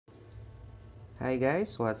Hi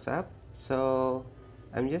guys, what's up? So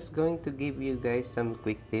I'm just going to give you guys some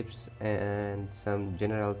quick tips and some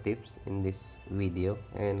general tips in this video,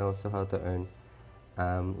 and also how to earn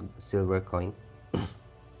silver coin.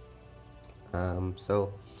 So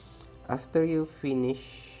after you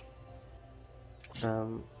finish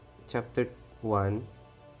um, chapter 1,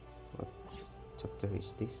 what chapter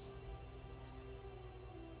is this?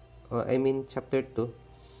 Oh, I mean chapter 2.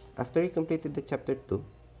 After you completed the chapter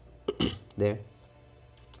 2, there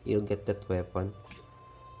you'll get that weapon.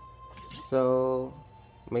 So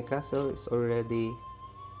my castle is already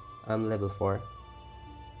level 4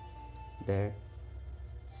 there.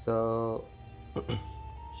 So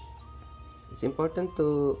it's important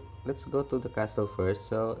to let's go to the castle first.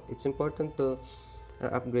 So it's important to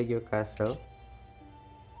upgrade your castle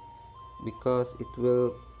because it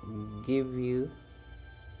will give you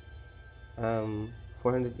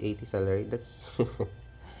 480 salary. That's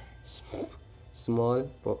small,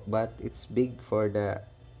 but it's big for the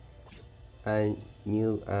uh,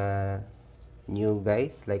 new uh, new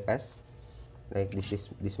guys like us. Like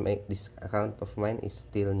this account of mine is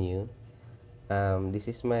still new. This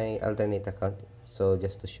is my alternate account, so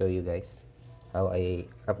just to show you guys how I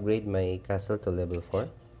upgrade my castle to level 4.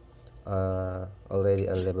 Already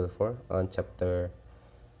on level 4 on chapter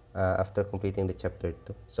after completing the chapter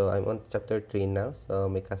 2, so I'm on chapter 3 now. So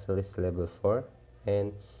my castle is level 4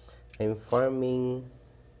 and I'm farming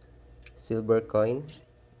silver coin.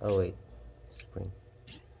 Oh wait, spring.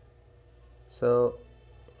 So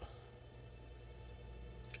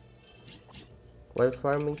while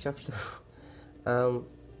farming chapter um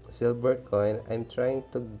silver coin, I'm trying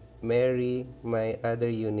to marry my other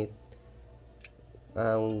unit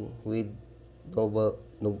with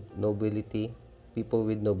nobility, people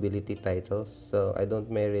with nobility titles. So I don't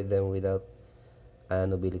marry them without a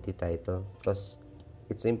nobility title because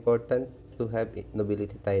it's important to have a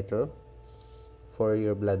nobility title for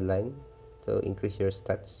your bloodline to increase your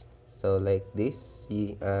stats. So like this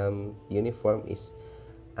uniform is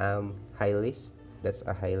high list. That's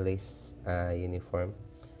a high list uniform.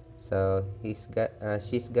 So she's got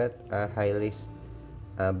a high list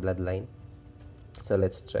bloodline. So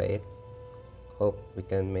let's try it. Hope we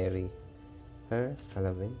can marry her.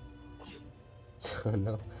 Halloween. So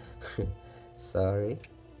no. Sorry,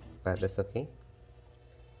 but that's okay.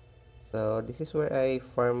 So this is where I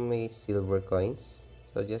farm my silver coins.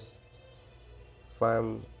 So just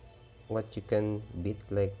farm what you can beat.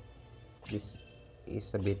 Like this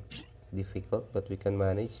is a bit difficult, but we can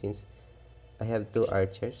manage since I have two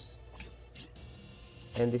archers.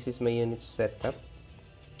 And this is my unit setup.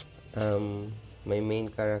 My main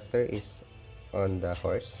character is on the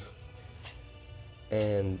horse,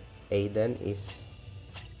 and Aidan is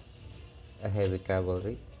a heavy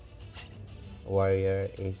cavalry. Warrior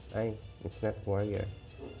is it's not warrior.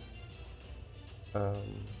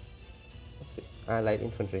 Um, what's this? Light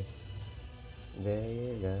infantry. There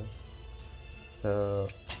you go. So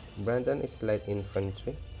Brandon is light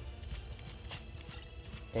infantry,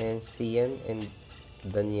 and Cian and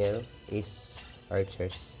Danielle is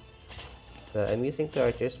archers. So I'm using two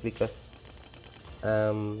archers because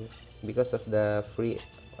of the free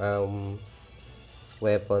um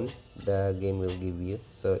weapon the game will give you.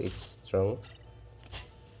 So it's strong.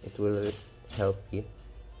 It will help you.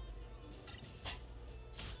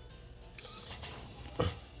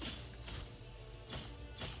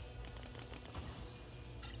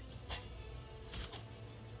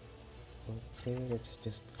 Okay, let's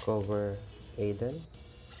just cover Aiden.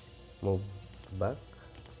 Move back.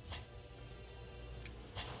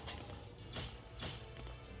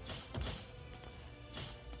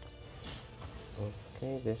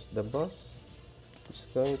 Okay, there's the boss.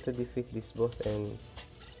 Just going to defeat this boss and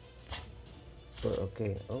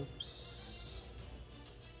okay. Oops.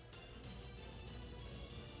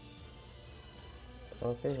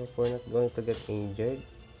 Okay, hope we're not going to get injured.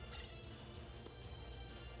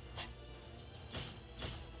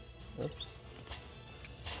 Oops.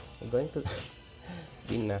 I'm going to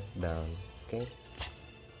be knocked down. Okay.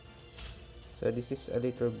 So this is a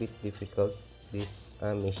little bit difficult, this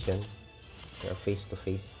mission, face to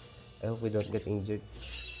face. I hope we don't get injured.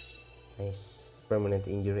 Nice permanent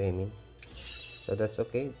injury, I mean. So that's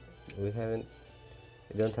okay. We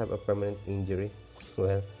don't have a permanent injury.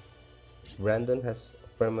 Well, Brandon has a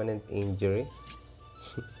permanent injury.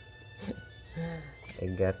 I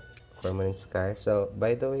got permanent scar. So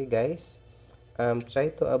by the way, guys, try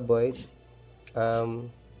to avoid um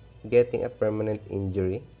getting a permanent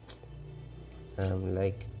injury.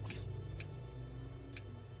 Like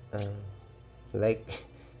uh, like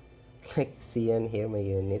like Cian here, my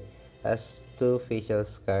unit. has two facial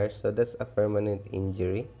scars, so that's a permanent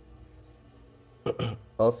injury.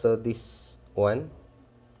 Also, this one,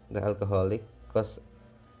 the alcoholic, cause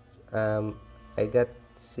um, I got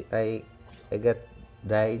I got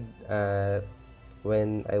died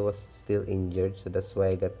when I was still injured, so that's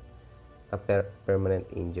why I got a permanent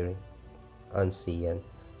injury on Cian.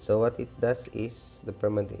 So what it does is the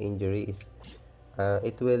permanent injury is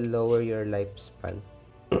it will lower your lifespan.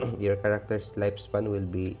 Your character's lifespan will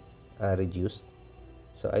be reduced.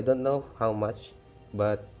 So I don't know how much,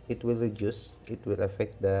 but it will reduce. It will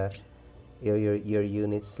affect the your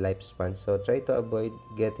unit's lifespan. So try to avoid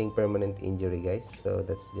getting permanent injury, guys. So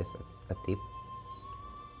that's just a tip.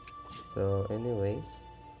 So anyways,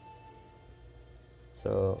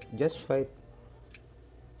 so just fight.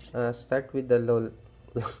 Start with the low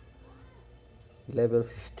level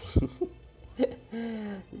 15.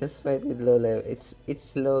 Just fight with low level. It's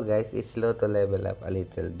slow, guys. It's slow to level up a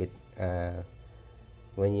little bit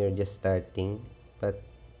when you're just starting, but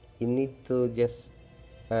you need to just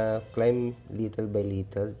climb little by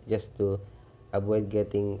little just to avoid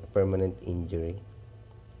getting a permanent injury.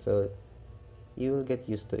 So you will get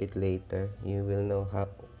used to it later. You will know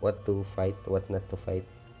what to fight, what not to fight.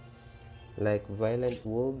 Like violent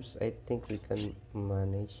wolves, I think we can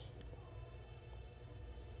manage.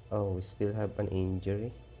 Oh, we still have an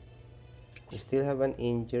injury. We still have an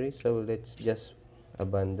injury, so let's just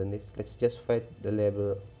abandon this. Let's just fight the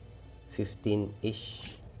level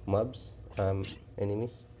 15-ish mobs,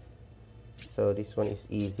 enemies. So this one is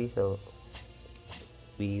easy, so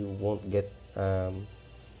we won't get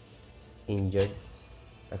injured,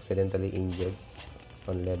 accidentally injured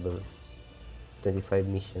on level 25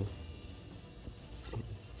 mission.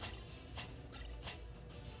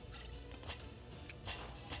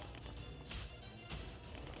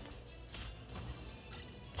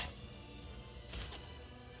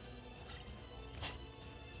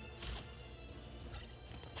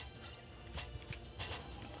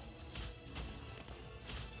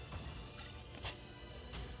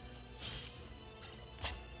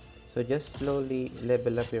 So just slowly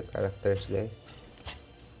level up your characters, guys.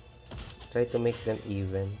 Try to make them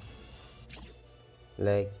even.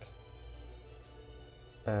 Like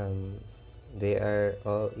um, they are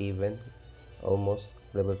all even, almost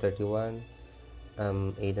level 31.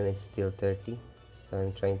 Aiden is still 30, so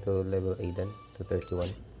I'm trying to level Aiden to 31.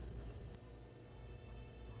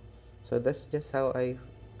 So that's just how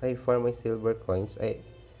I farm my silver coins. I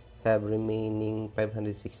have remaining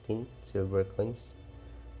 516 silver coins.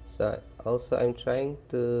 So also I'm trying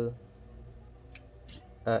to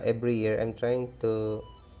every year I'm trying to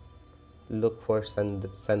look for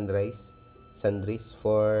sundries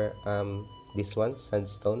for this one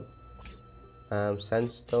sandstone.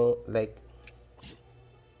 Sandstone, like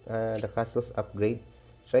the castle's upgrade.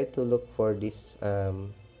 Try to look for these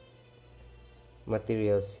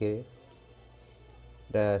materials here,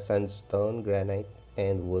 the sandstone, granite,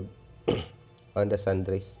 and wood on the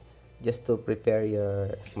sundries, just to prepare your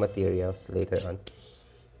materials later on.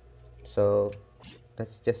 So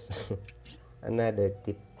that's just another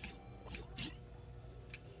tip.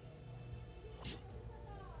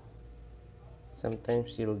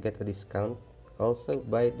 Sometimes you'll get a discount. Also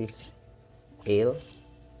buy this ale.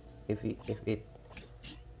 If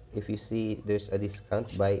you see there's a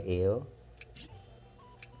discount, buy ale.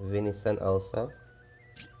 Venison also.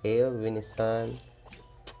 Ale, venison,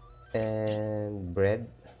 and bread.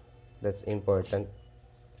 That's important.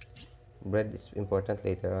 Bread is important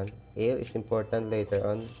later on. Ale is important later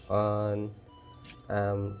on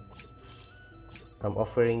um,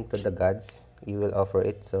 offering to the gods. You will offer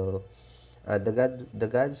it, so the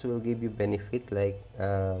gods will give you benefit like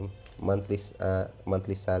monthly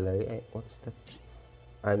salary. What's that?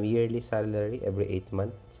 Yearly salary every 8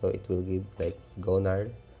 months. So it will give like Gonard.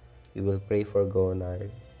 You will pray for Gonard.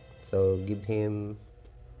 So give him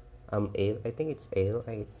ale. I think it's ale.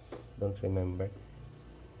 I don't remember.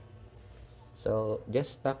 So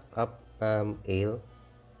just stock up ale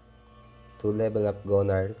to level up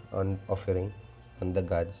Gonard on offering on the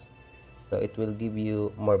gods. So it will give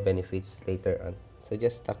you more benefits later on. So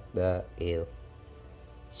just stock the ale.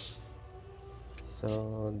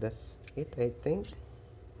 So that's it, I think.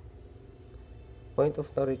 Point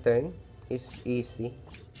of no return is easy.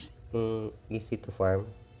 Easy to farm.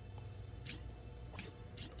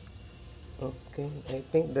 Okay, I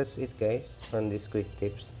think that's it, guys, on these quick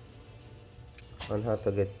tips on how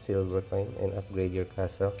to get silver coin and upgrade your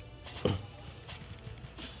castle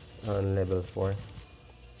on level 4.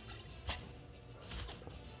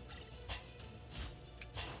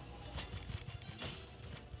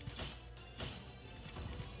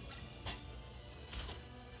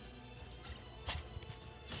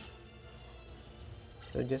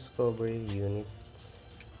 So just cover your units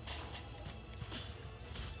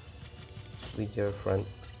with your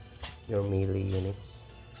your melee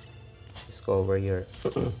units. Just cover your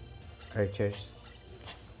archers.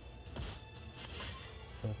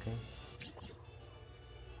 Okay.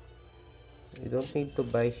 You don't need to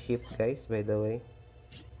buy sheep, guys, by the way.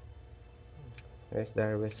 There's the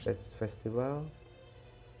Harvest Festival.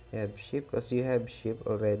 You have sheep because you have sheep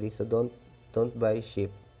already, so don't buy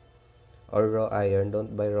sheep or raw iron.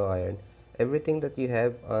 Don't buy raw iron. Everything that you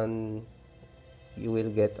have on, you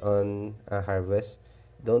will get on harvest.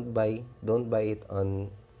 Don't buy it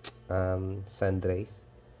on sunrise,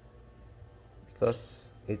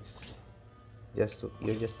 because it's just,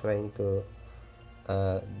 you're just trying to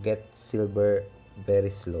get silver very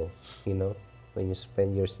slow, you know, when you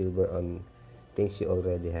spend your silver on things you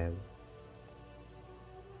already have,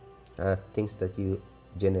 things that you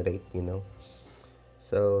generate, you know.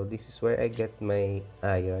 So this is where I get my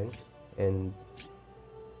iron, and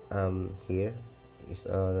here is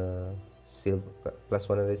silver plus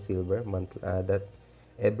 100 silver month, that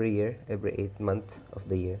every year, every 8 month of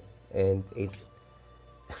the year, and eight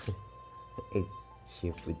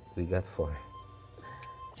sheep we got four.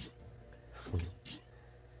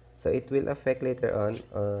 So it will affect later on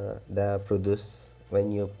the produce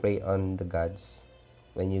when you pray on the gods,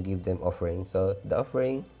 when you give them offering. So the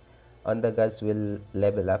offering on the gods will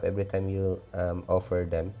level up every time you offer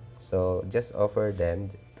them. So just offer them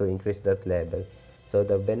to increase that level. So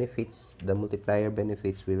the benefits, the multiplier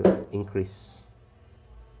benefits will increase.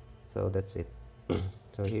 So that's it.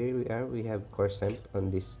 So here we are. We have Corsemp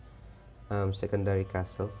on this secondary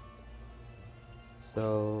castle.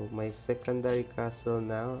 So my secondary castle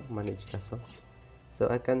now, manage castle. So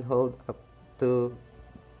I can hold up to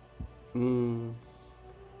mm,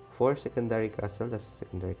 4 secondary castle. That's a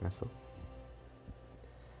secondary castle,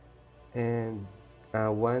 and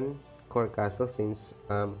 1 core castle, since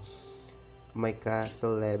my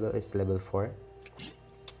castle level is level 4.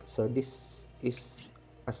 So this is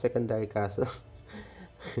a secondary castle,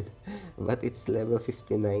 but it's level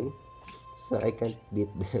 59, so I can't beat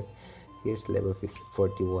them. Here's level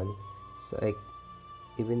 41. So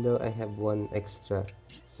even though I have 1 extra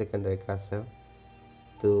secondary castle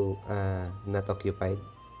to not occupied,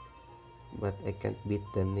 but I can't beat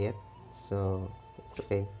them yet, so it's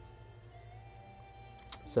okay.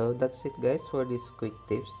 So that's it, guys, for these quick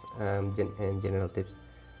tips and general tips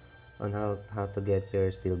on how to get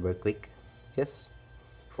your silver quick. Just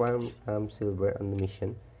farm silver on the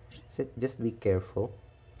mission, so just be careful.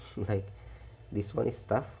 Like this one is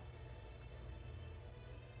tough,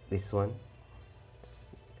 this one.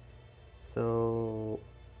 So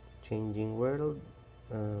changing world,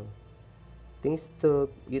 things to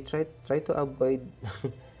you try to avoid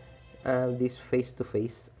this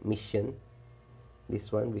face-to-face mission,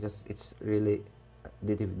 this one, because it's really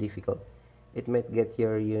difficult. It might get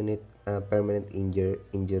your unit permanent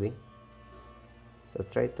injury, so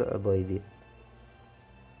try to avoid it.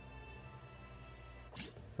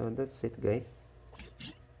 So that's it, guys.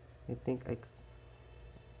 I think I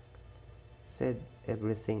said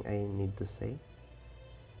everything I need to say.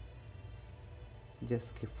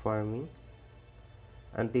 Just keep farming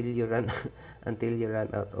until you run until you run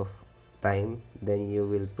out of time, then you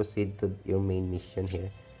will proceed to your main mission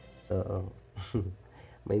here. So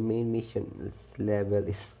my main mission level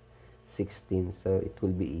is 16, so it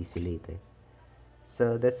will be easy later.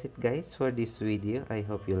 So that's it, guys, for this video. I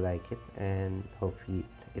hope you like it and hope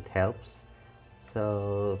it helps.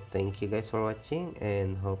 So thank you guys for watching,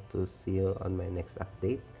 and hope to see you on my next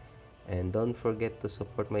update. And don't forget to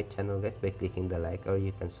support my channel, guys, by clicking the like, or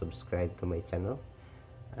you can subscribe to my channel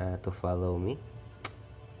to follow me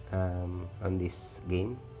on this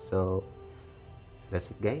game. So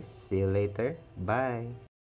that's it, guys. See you later. Bye.